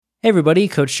Hey everybody,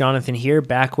 Coach Jonathan here,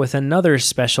 back with another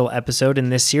special episode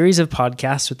in this series of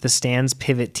podcasts with the Stands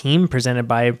Pivot team presented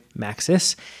by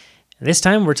Maxis. This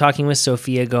time we're talking with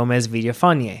Sofia Gomez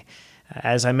Villafane.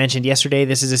 As I mentioned yesterday,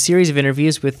 this is a series of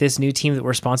interviews with this new team that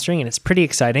we're sponsoring, and it's pretty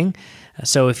exciting.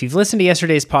 So if you've listened to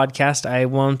yesterday's podcast, I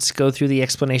won't go through the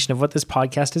explanation of what this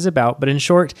podcast is about, but in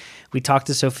short, we talked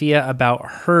to Sofia about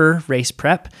her race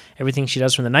prep, everything she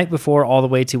does from the night before all the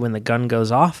way to when the gun goes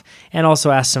off, and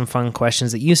also asked some fun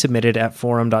questions that you submitted at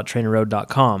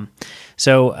forum.trainerroad.com.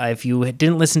 So if you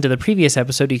didn't listen to the previous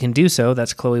episode, you can do so.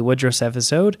 That's Chloe Woodruff's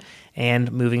episode,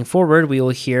 and moving forward, we will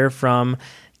hear from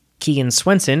Keegan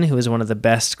Swenson, who is one of the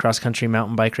best cross-country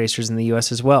mountain bike racers in the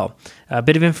U.S. as well. A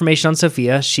bit of information on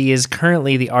Sofia. She is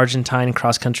currently the Argentine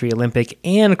cross-country Olympic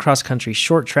and cross-country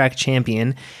short track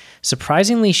champion.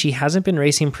 Surprisingly, she hasn't been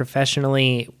racing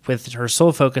professionally with her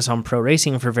sole focus on pro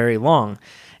racing for very long.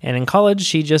 And in college,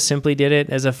 she just simply did it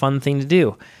as a fun thing to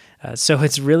do. So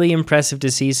it's really impressive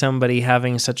to see somebody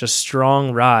having such a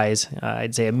strong rise,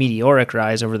 I'd say a meteoric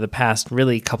rise over the past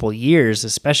really couple years,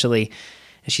 especially.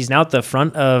 She's now at the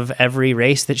front of every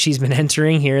race that she's been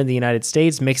entering here in the United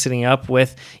States, mixing it up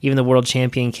with even the world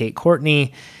champion Kate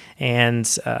Courtney. And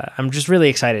I'm just really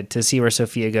excited to see where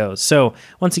Sofia goes. So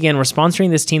once again, we're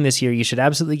sponsoring this team this year. You should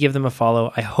absolutely give them a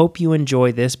follow. I hope you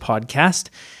enjoy this podcast.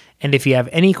 And if you have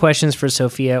any questions for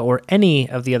Sofia or any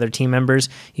of the other team members,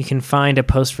 you can find a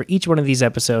post for each one of these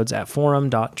episodes at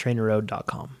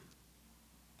forum.trainerroad.com.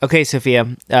 Okay,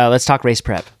 Sofia, let's talk race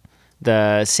prep.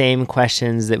 The same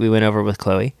questions that we went over with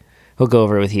Chloe, we'll go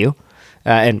over with you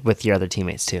and with your other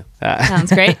teammates too.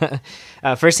 Sounds great.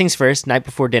 First things first, night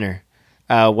before dinner.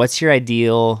 What's your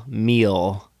ideal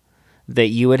meal that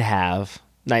you would have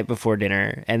night before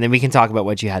dinner? And then we can talk about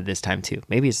what you had this time too.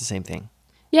 Maybe it's the same thing.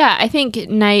 Yeah, I think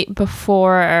night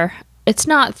before, it's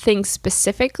not things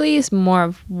specifically, it's more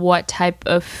of what type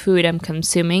of food I'm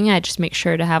consuming. I just make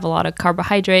sure to have a lot of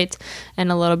carbohydrates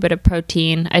and a little bit of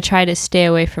protein. I try to stay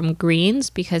away from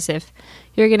greens because if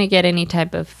you're going to get any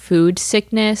type of food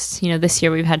sickness, this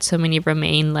year we've had so many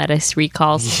romaine lettuce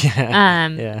recalls.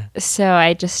 So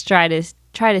I just try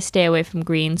to stay away from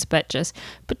greens, but just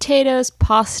potatoes,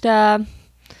 pasta.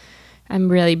 I'm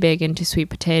really big into sweet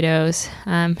potatoes.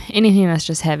 Anything that's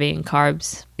just heavy in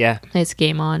carbs. Yeah. It's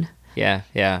game on. Yeah,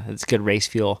 it's good race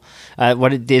fuel.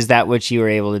 Is that what you were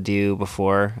able to do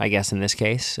before, I guess, in this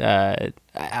case? Or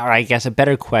I guess a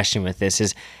better question with this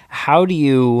is, how do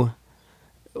you,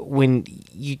 when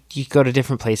you go to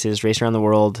different places, race around the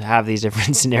world, have these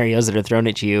different scenarios that are thrown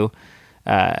at you,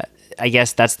 I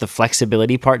guess that's the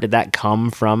flexibility part. Did that come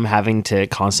from having to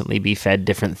constantly be fed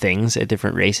different things at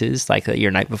different races, like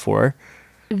your night before?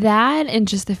 That and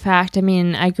just the fact,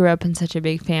 I grew up in such a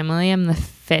big family. I'm the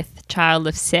fifth child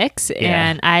of six,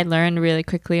 and I learned really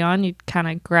quickly on you kind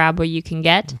of grab what you can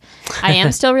get. I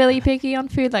am still really picky on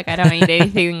food. Like I don't eat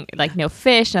anything, like no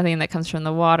fish, nothing that comes from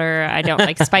the water. I don't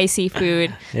like spicy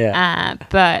food.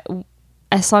 But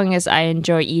as long as I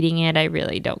enjoy eating it, I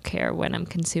really don't care when I'm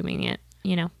consuming it,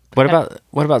 What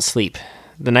about sleep?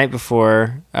 The night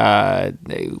before,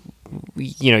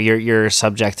 you're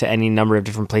subject to any number of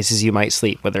different places you might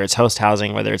sleep, whether it's host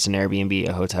housing, whether it's an Airbnb,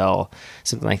 a hotel,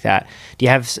 something like that. Do you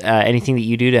have anything that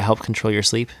you do to help control your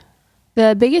sleep?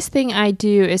 The biggest thing I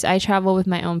do is I travel with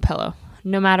my own pillow.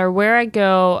 No matter where I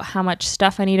go, how much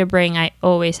stuff I need to bring, I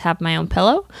always have my own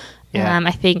pillow.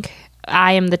 I think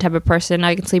I am the type of person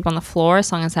I can sleep on the floor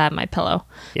as long as I have my pillow.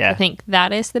 I think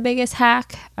that is the biggest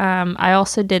hack. I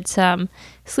also did some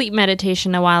sleep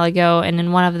meditation a while ago, and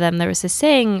in one of them there was a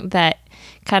saying that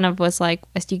kind of was like,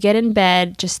 as you get in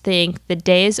bed, just think the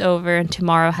day is over and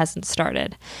tomorrow hasn't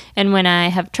started. And when I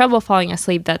have trouble falling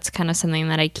asleep, that's kind of something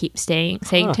that I keep saying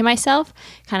to myself,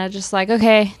 kind of just like,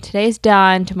 okay, today's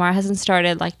done, tomorrow hasn't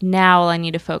started, like now all I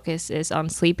need to focus is on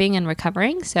sleeping and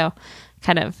recovering. So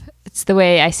kind of, it's the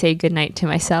way I say goodnight to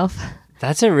myself.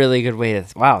 That's a really good way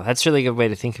that's a really good way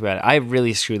to think about it. I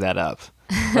really screw that up.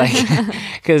 Like,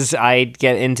 because I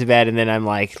get into bed and then I'm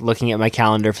like looking at my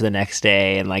calendar for the next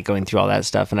day and like going through all that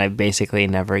stuff, and I basically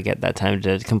never get that time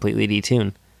to completely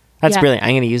detune. That's brilliant. I'm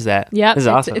going to use that. Yeah, this is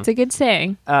awesome. It's a good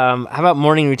saying. How about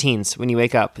morning routines when you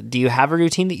wake up? Do you have a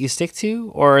routine that you stick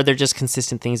to, or are there just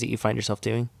consistent things that you find yourself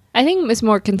doing? I think it's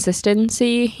more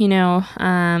consistency.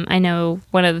 I know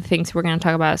one of the things we're going to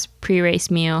talk about is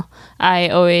pre-race meal.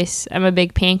 I'm a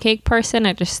big pancake person.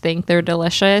 I just think they're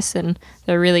delicious and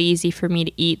they're really easy for me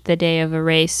to eat the day of a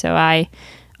race. So I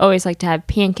always like to have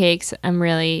pancakes. I'm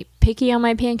really picky on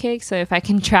my pancakes. So if I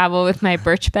can travel with my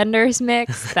Birch Benders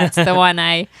mix, that's the one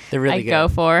I go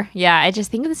for. Yeah, I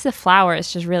just think the flour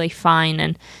is just really fine,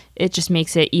 and it just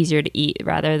makes it easier to eat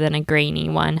rather than a grainy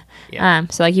one. Yeah.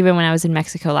 So like even when I was in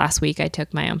Mexico last week, I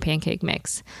took my own pancake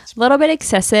mix. A little bit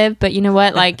excessive, but you know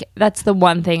what? Like that's the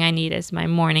one thing I need is my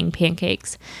morning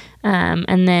pancakes.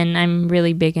 And then I'm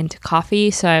really big into coffee,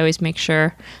 so I always make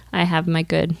sure I have my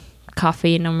good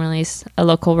coffee. Normally it's a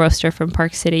local roaster from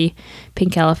Park City,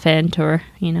 Pink Elephant, or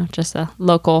just a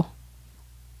local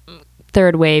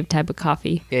third wave type of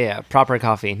coffee. Yeah, proper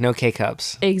coffee, no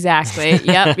K-cups. Exactly.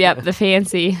 Yep, the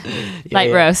fancy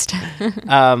light roast.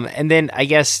 And then I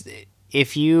guess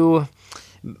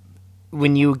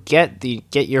when you get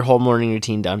your whole morning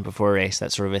routine done before a race,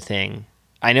 that sort of a thing.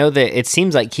 I know that it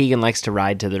seems like Keegan likes to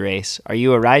ride to the race. Are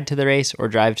you a ride to the race or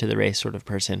drive to the race sort of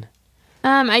person?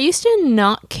 I used to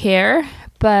not care,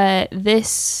 but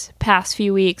this past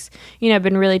few weeks, I've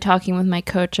been really talking with my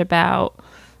coach about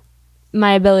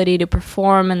my ability to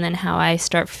perform and then how I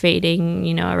start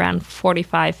fading, around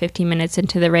 45, 50 minutes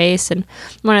into the race. And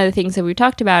one of the things that we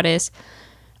talked about is,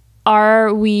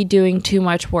 are we doing too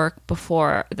much work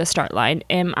before the start line?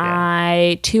 Am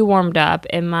I too warmed up?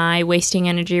 Am I wasting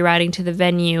energy riding to the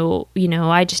venue?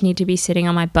 I just need to be sitting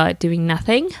on my butt doing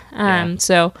nothing.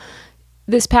 So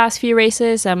this past few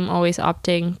races, I'm always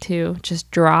opting to just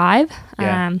drive.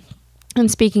 Yeah. And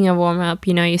speaking of warm up,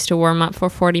 I used to warm up for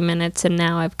 40 minutes and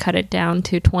now I've cut it down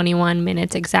to 21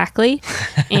 minutes exactly.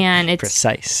 And it's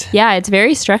precise. Yeah, it's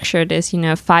very structured. It's,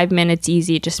 5 minutes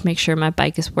easy, just make sure my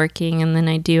bike is working. And then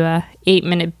I do a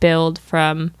 8-minute build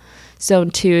from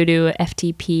zone 2 to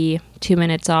FTP, 2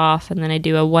 minutes off. And then I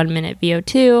do a 1-minute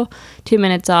VO2, 2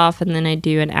 minutes off. And then I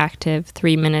do an active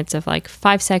 3 minutes of like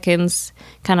 5 seconds,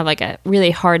 kind of like a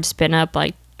really hard spin up,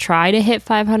 like try to hit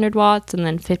 500 watts and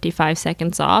then 55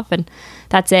 seconds off, and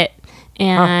that's it.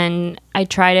 And I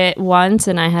tried it once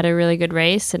and I had a really good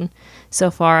race, and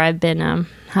so far I've been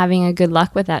having a good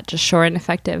luck with that, just short and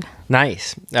effective.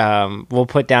 Nice. We'll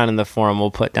put down in the forum,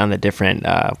 the different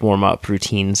warm-up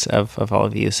routines of all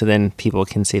of you, so then people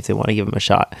can see if they want to give them a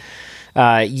shot.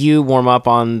 You warm up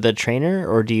on the trainer,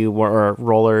 or do you or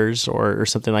rollers or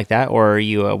something like that, or are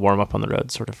you a warm up on the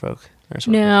road sort of folk?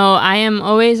 No, I am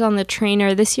always on the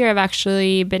trainer. This year I've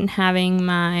actually been having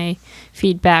my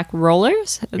feedback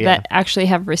rollers that actually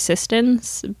have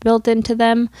resistance built into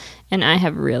them, and I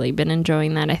have really been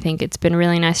enjoying that. I think it's been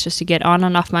really nice just to get on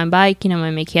and off my bike.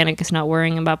 My mechanic is not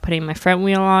worrying about putting my front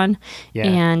wheel on,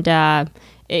 and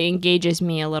it engages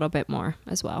me a little bit more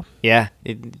as well. Yeah,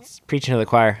 it's preaching to the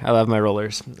choir. I love my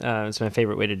rollers. It's my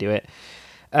favorite way to do it.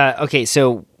 Okay,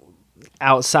 so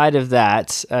outside of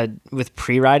that, with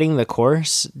pre-riding the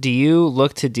course, do you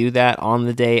look to do that on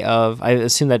the day of? I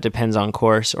assume that depends on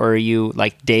course, or are you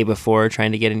like day before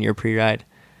trying to get in your pre-ride?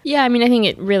 Yeah, I mean, I think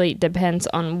it really depends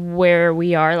on where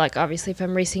we are. Like, obviously, if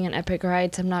I'm racing an epic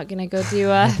rides, I'm not going to go do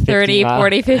a 30,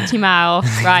 40, 50-mile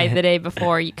ride the day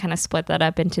before. You kind of split that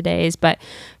up into days. But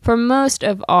for most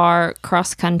of our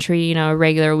cross-country, a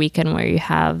regular weekend where you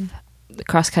have the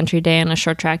cross-country day and a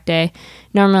short track day,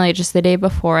 normally just the day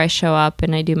before I show up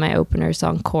and I do my openers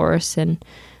on course. And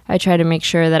I try to make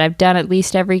sure that I've done at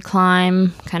least every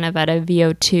climb kind of at a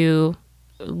VO2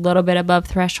 a little bit above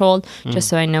threshold, just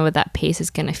so I know what that pace is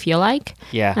going to feel like.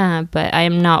 Yeah. But I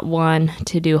am not one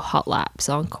to do hot laps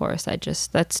on course.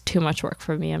 That's too much work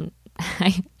for me.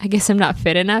 I guess I'm not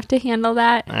fit enough to handle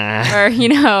that. Or,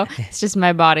 it's just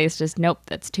my body is just, nope,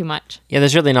 that's too much. Yeah,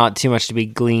 there's really not too much to be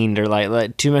gleaned or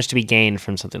like too much to be gained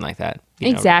from something like that.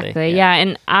 Exactly, really. Yeah.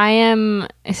 And I am,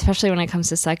 especially when it comes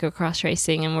to cyclocross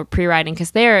racing and we're pre-riding,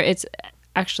 because it's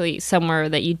actually somewhere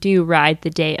that you do ride the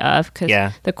day of,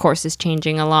 because the course is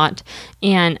changing a lot,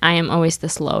 and I am always the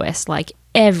slowest. Like,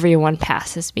 everyone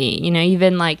passes me,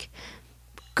 even like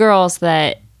girls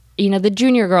that the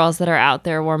junior girls that are out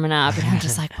there warming up, and I'm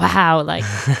just like, wow, like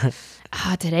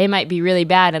today might be really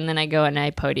bad, and then I go and I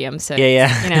podium. So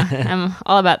I'm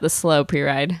all about the slow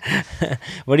pre-ride.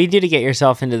 What do you do to get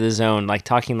yourself into the zone? Like,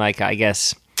 talking like, I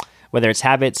guess, whether it's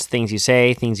habits, things you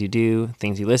say, things you do,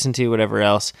 things you listen to, whatever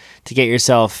else, to get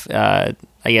yourself, I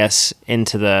guess,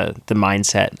 into the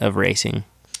mindset of racing.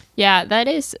 Yeah, that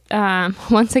is,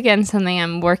 once again, something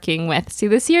I'm working with. See,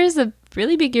 this year is a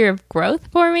really big year of growth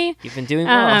for me. You've been doing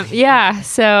well. Yeah,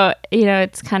 so,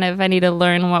 it's kind of, I need to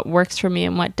learn what works for me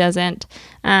and what doesn't.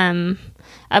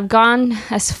 I've gone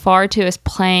as far as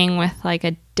playing with, like,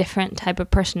 a different type of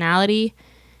personality,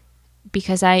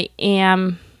 because I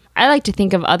like to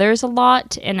think of others a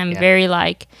lot, and I'm very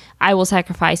like, I will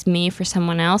sacrifice me for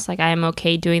someone else. Like, I am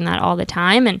okay doing that all the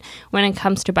time. And when it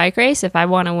comes to bike race, if I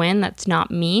want to win, that's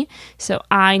not me. So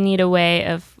I need a way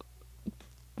of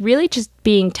really just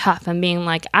being tough and being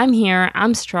like, I'm here,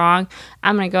 I'm strong,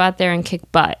 I'm going to go out there and kick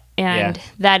butt. And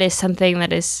that is something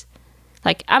that is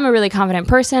like, I'm a really confident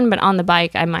person, but on the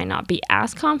bike, I might not be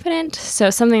as confident. So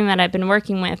something that I've been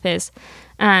working with is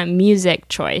music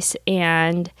choice.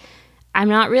 And I'm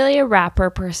not really a rapper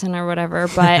person or whatever,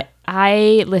 but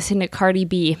I listen to Cardi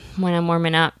B when I'm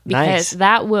warming up because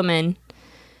that woman,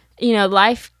 you know,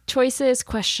 life choices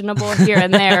questionable here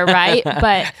and there, right?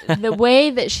 But the way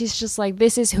that she's just like,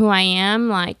 this is who I am,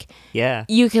 like,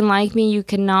 you can like me, you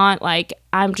cannot, like,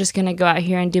 I'm just gonna go out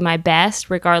here and do my best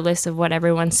regardless of what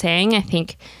everyone's saying. I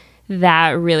think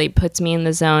that really puts me in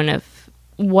the zone of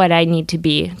what I need to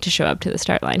be to show up to the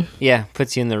start line. Yeah,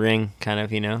 puts you in the ring, kind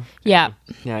of, you know? Yeah.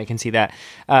 Yeah, I can see that.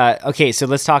 Okay, so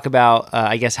let's talk about,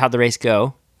 I guess, how'd the race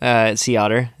go? Sea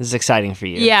Otter. This is exciting for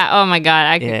you. Yeah. Oh my God.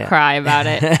 I could cry about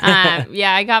it.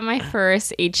 I got my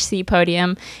first HC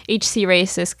podium. HC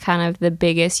race is kind of the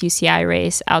biggest UCI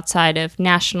race outside of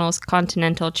Nationals,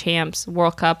 Continental Champs,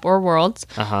 World Cup, or Worlds.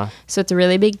 So it's a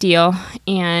really big deal.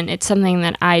 And it's something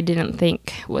that I didn't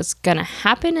think was going to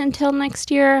happen until next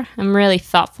year. I'm really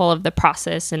thoughtful of the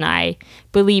process and I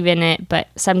believe in it. But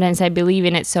sometimes I believe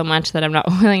in it so much that I'm not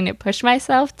willing to push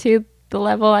myself to the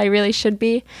level I really should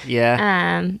be.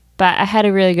 But I had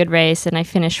a really good race and I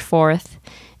finished 4th.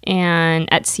 And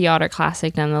at Sea Otter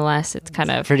Classic, nonetheless, it's kind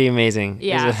of pretty amazing.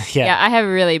 Yeah, I have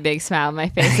a really big smile on my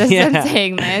face as I'm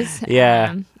saying this.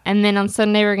 And then on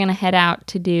Sunday, we're going to head out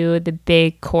to do the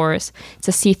big course. It's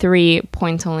a C3,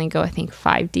 points only go, I think,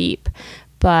 5 deep.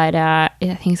 But I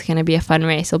think it's going to be a fun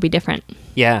race. It'll be different.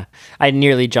 Yeah. I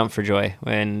nearly jumped for joy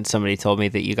when somebody told me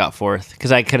that you got 4th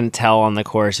because I couldn't tell on the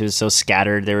course. It was so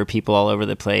scattered. There were people all over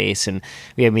the place and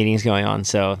we had meetings going on.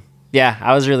 So, yeah,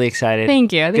 I was really excited.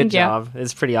 Thank you. Good job.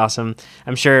 It's pretty awesome.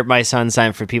 I'm sure my son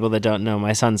Simon, for people that don't know,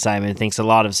 my son Simon thinks a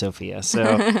lot of Sofia. So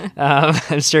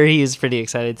I'm sure he's pretty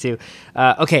excited too.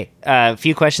 Okay, a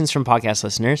few questions from podcast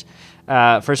listeners.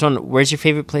 First one, where's your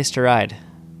favorite place to ride?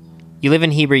 You live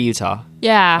in Heber, Utah.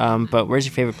 Yeah. But where's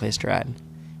your favorite place to ride?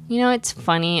 You know, it's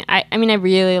funny. I mean, I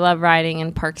really love riding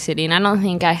in Park City, and I don't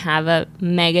think I have a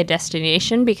mega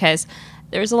destination because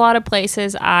there's a lot of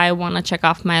places I want to check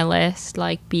off my list,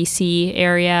 like BC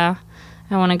area.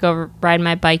 I want to go ride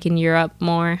my bike in Europe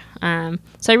more. So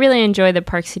I really enjoy the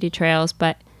Park City trails,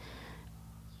 but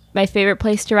my favorite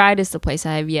place to ride is the place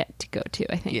I have yet to go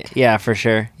to, I think. Yeah, for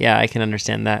sure. Yeah, I can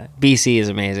understand that. BC is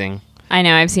amazing. I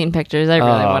know, I've seen pictures. I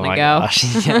really want to go.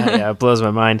 Gosh. Yeah, it blows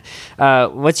my mind.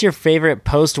 What's your favorite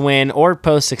post-win or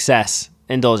post-success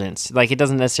indulgence? Like, it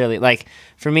doesn't necessarily, like,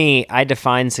 for me, I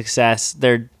define success.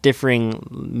 They're differing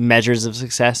measures of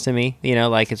success to me. You know,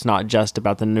 like, it's not just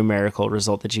about the numerical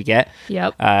result that you get.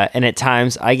 Yep. And at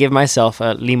times, I give myself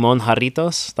a limon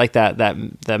jarritos, like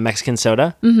the Mexican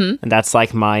soda. And that's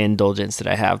like my indulgence that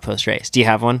I have post-race. Do you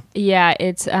have one? Yeah,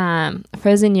 it's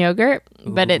frozen yogurt.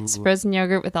 But it's frozen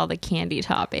yogurt with all the candy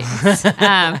toppings.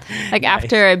 Like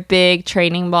after a big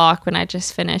training block, when I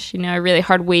just finished, you know, a really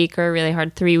hard week or a really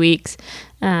hard 3 weeks,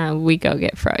 we go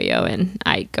get froyo and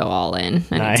I go all in.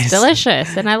 And it's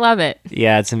delicious and I love it.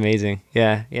 Yeah, it's amazing.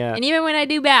 Yeah. And even when I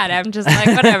do bad, I'm just like,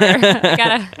 whatever.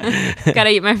 gotta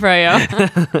eat my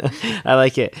froyo. I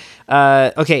like it.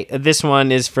 Okay, this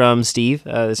one is from Steve.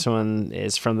 This one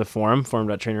is from the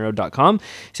forum.trainerroad.com.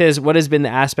 It says, what has been the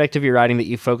aspect of your riding that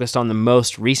you focused on the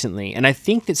most recently? And I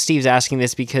think that Steve's asking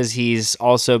this because he's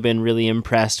also been really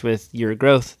impressed with your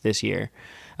growth this year.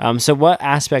 So what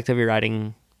aspect of your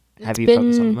riding have you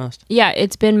focused on the most? Yeah,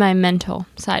 it's been my mental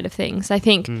side of things. I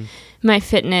think my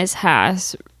fitness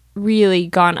has really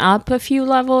gone up a few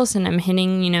levels and I'm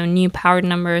hitting, you know, new power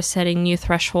numbers, setting new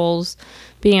thresholds,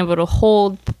 being able to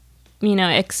hold, you know,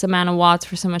 X amount of watts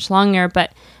for so much longer.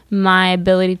 But my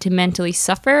ability to mentally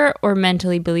suffer or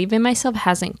mentally believe in myself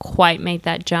hasn't quite made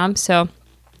that jump. So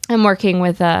I'm working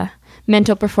with a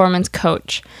mental performance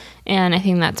coach and I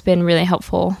think that's been really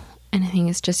helpful. And I think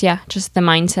it's just the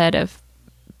mindset of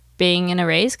being in a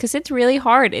race because it's really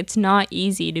hard. It's not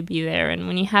easy to be there. And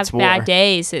when you have bad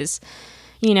days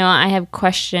you know, I have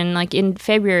questioned, like in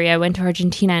February, I went to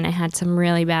Argentina and I had some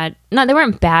really bad, no, they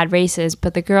weren't bad races,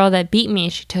 but the girl that beat me,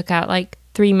 she took out like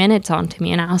 3 minutes onto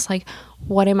me. And I was like,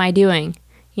 what am I doing?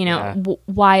 You know,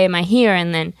 why am I here?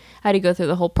 And then I had to go through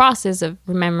the whole process of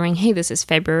remembering, hey, this is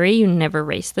February. You never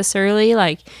race this early.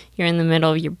 Like, you're in the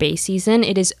middle of your base season.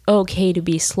 It is okay to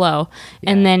be slow.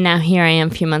 Yeah. And then now here I am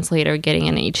a few months later getting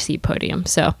an HC podium.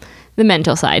 So the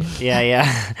mental side. Yeah.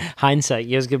 Hindsight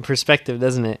gives good perspective,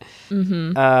 doesn't it?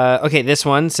 Okay, this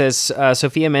one says,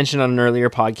 Sofia mentioned on an earlier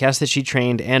podcast that she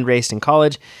trained and raced in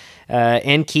college.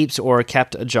 and keeps or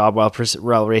kept a job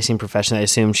while racing professionally. I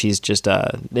assume she's just,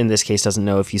 in this case, doesn't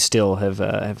know if you still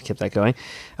have kept that going.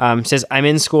 Says, I'm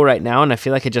in school right now, and I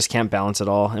feel like I just can't balance it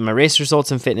all. And my race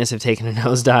results and fitness have taken a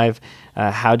nosedive.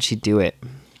 How'd she do it?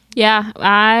 Yeah,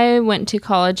 I went to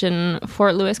college in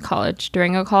Fort Lewis College,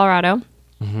 Durango, Colorado.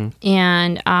 Mm-hmm.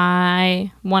 And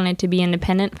I wanted to be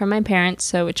independent from my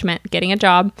parents, which meant getting a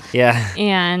job. Yeah.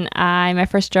 And my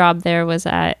first job there was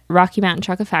at Rocky Mountain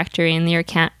Chocolate Factory in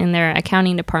their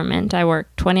accounting department. I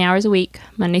worked 20 hours a week,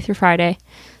 Monday through Friday.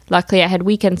 Luckily, I had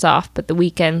weekends off, but the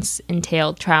weekends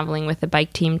entailed traveling with the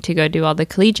bike team to go do all the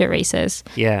collegiate races.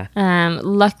 Yeah.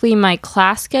 Luckily, my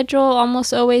class schedule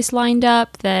almost always lined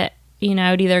up that,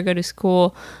 I would either go to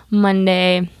school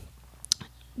Monday,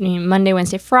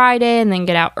 Wednesday, Friday, and then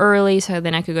get out early so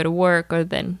then I could go to work or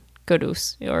then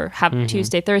have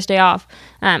Tuesday, Thursday off.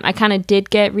 I kind of did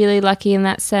get really lucky in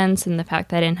that sense, and the fact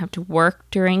that I didn't have to work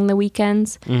during the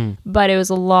weekends. But it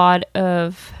was a lot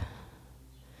of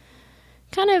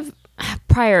kind of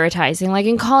prioritizing. Like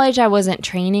in college, I wasn't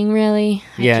training really.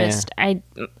 If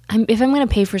I'm going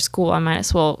to pay for school, I might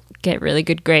as well get really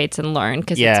good grades and learn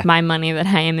because it's my money that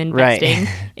I am investing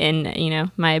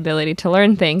in, my ability to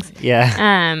learn things.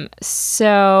 Yeah.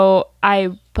 So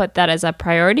I put that as a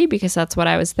priority because that's what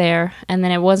I was there. And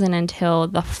then it wasn't until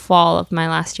the fall of my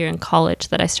last year in college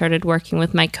that I started working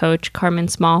with my coach, Carmen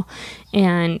Small.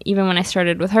 And even when I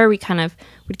started with her, we kind of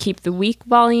would keep the week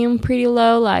volume pretty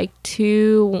low, like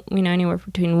anywhere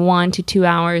between 1 to 2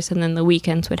 hours. And then the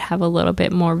weekends would have a little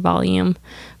bit more volume.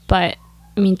 But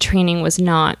training was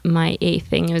not my A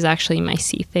thing. It was actually my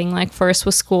C thing. Like first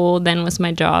was school, then was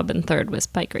my job, and third was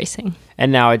bike racing.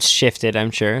 And now it's shifted,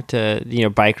 I'm sure,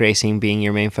 to, bike racing being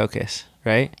your main focus,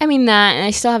 right? That, and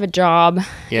I still have a job.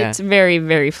 Yeah. It's very,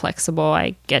 very flexible.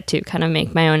 I get to kind of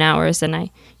make my own hours, and I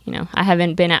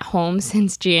haven't been at home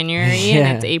since January,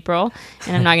 and it's April,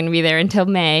 and I'm not going to be there until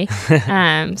May.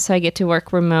 So I get to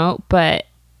work remote, but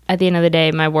at the end of the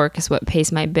day, my work is what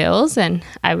pays my bills, and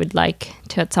I would like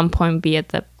to at some point be at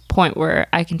the point where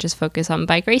I can just focus on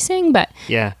bike racing. But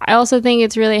I also think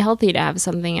it's really healthy to have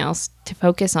something else to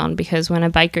focus on, because when a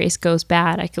bike race goes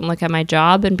bad, I can look at my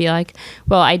job and be like,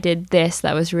 well, I did this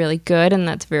that was really good, and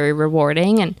that's very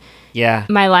rewarding. And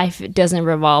my life doesn't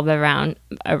revolve around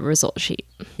a result sheet.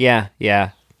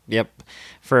 Yep.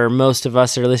 For most of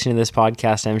us that are listening to this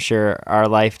podcast, I'm sure our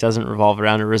life doesn't revolve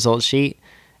around a result sheet.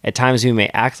 At times we may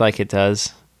act like it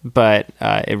does, but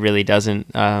it really doesn't.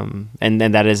 And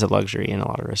then that is a luxury in a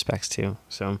lot of respects too.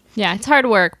 So it's hard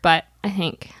work, but I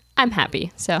think I'm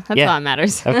happy. So that's all that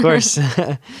matters. Of course.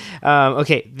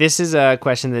 Okay. This is a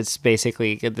question that's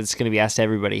going to be asked to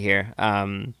everybody here. I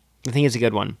think it's a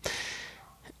good one.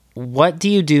 What do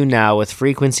you do now with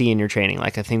frequency in your training?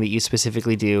 Like a thing that you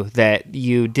specifically do that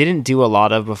you didn't do a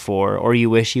lot of before, or you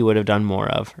wish you would have done more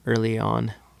of early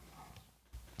on?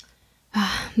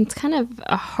 It's kind of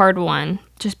a hard one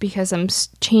just because I'm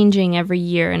changing every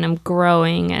year and I'm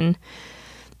growing. And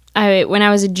when I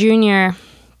was a junior,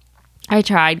 I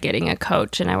tried getting a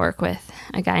coach, and I worked with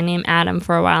a guy named Adam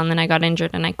for a while, and then I got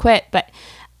injured and I quit. But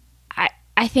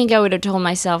I think I would have told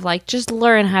myself, like, just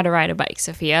learn how to ride a bike,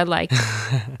 Sofia. Like,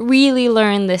 really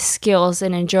learn the skills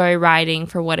and enjoy riding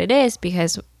for what it is,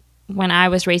 because when I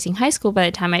was racing high school, by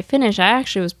the time I finished, I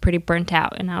actually was pretty burnt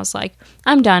out. And I was like,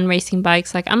 I'm done racing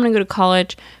bikes. Like, I'm going to go to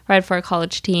college, ride for a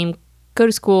college team, go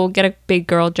to school, get a big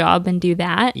girl job, and do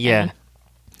that. Yeah. And,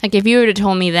 like, if you would have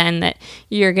told me then that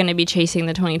you're going to be chasing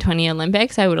the 2020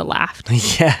 Olympics, I would have laughed.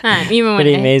 Yeah. Even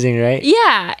pretty amazing, right?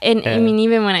 Yeah. And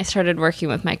even when I started working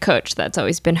with my coach, that's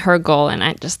always been her goal. And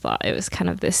I just thought it was kind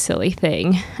of this silly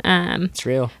thing. It's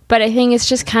real. But I think it's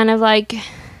just kind of like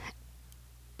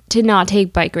to not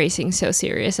take bike racing so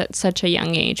serious at such a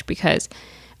young age, because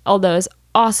although as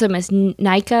awesome as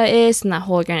NICA is and that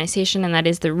whole organization, and that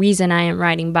is the reason I am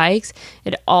riding bikes,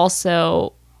 it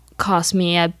also cost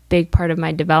me a big part of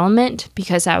my development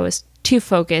because I was too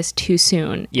focused too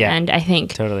soon. Yeah, and I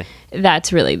think totally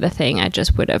that's really the thing. I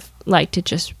just would have liked to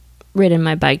just ridden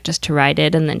my bike just to ride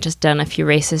it, and then just done a few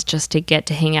races just to get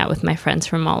to hang out with my friends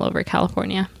from all over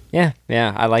California. Yeah,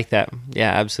 I like that.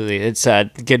 Yeah, absolutely. It's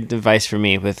good advice for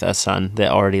me with a son that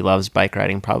already loves bike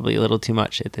riding, probably a little too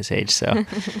much at this age. So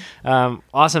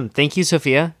awesome. Thank you,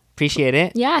 Sofia. Appreciate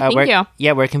it. Yeah, thank you.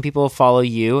 Yeah, where can people follow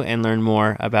you and learn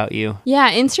more about you?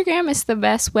 Yeah, Instagram is the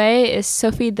best way. Is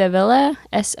Sophie Davila,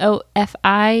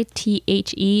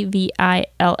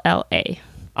 SOFITHEVILLA.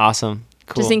 Awesome.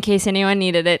 Cool. Just in case anyone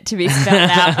needed it to be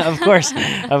spelled out. Of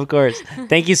course.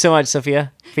 Thank you so much,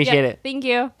 Sofia. Appreciate it. Thank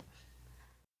you.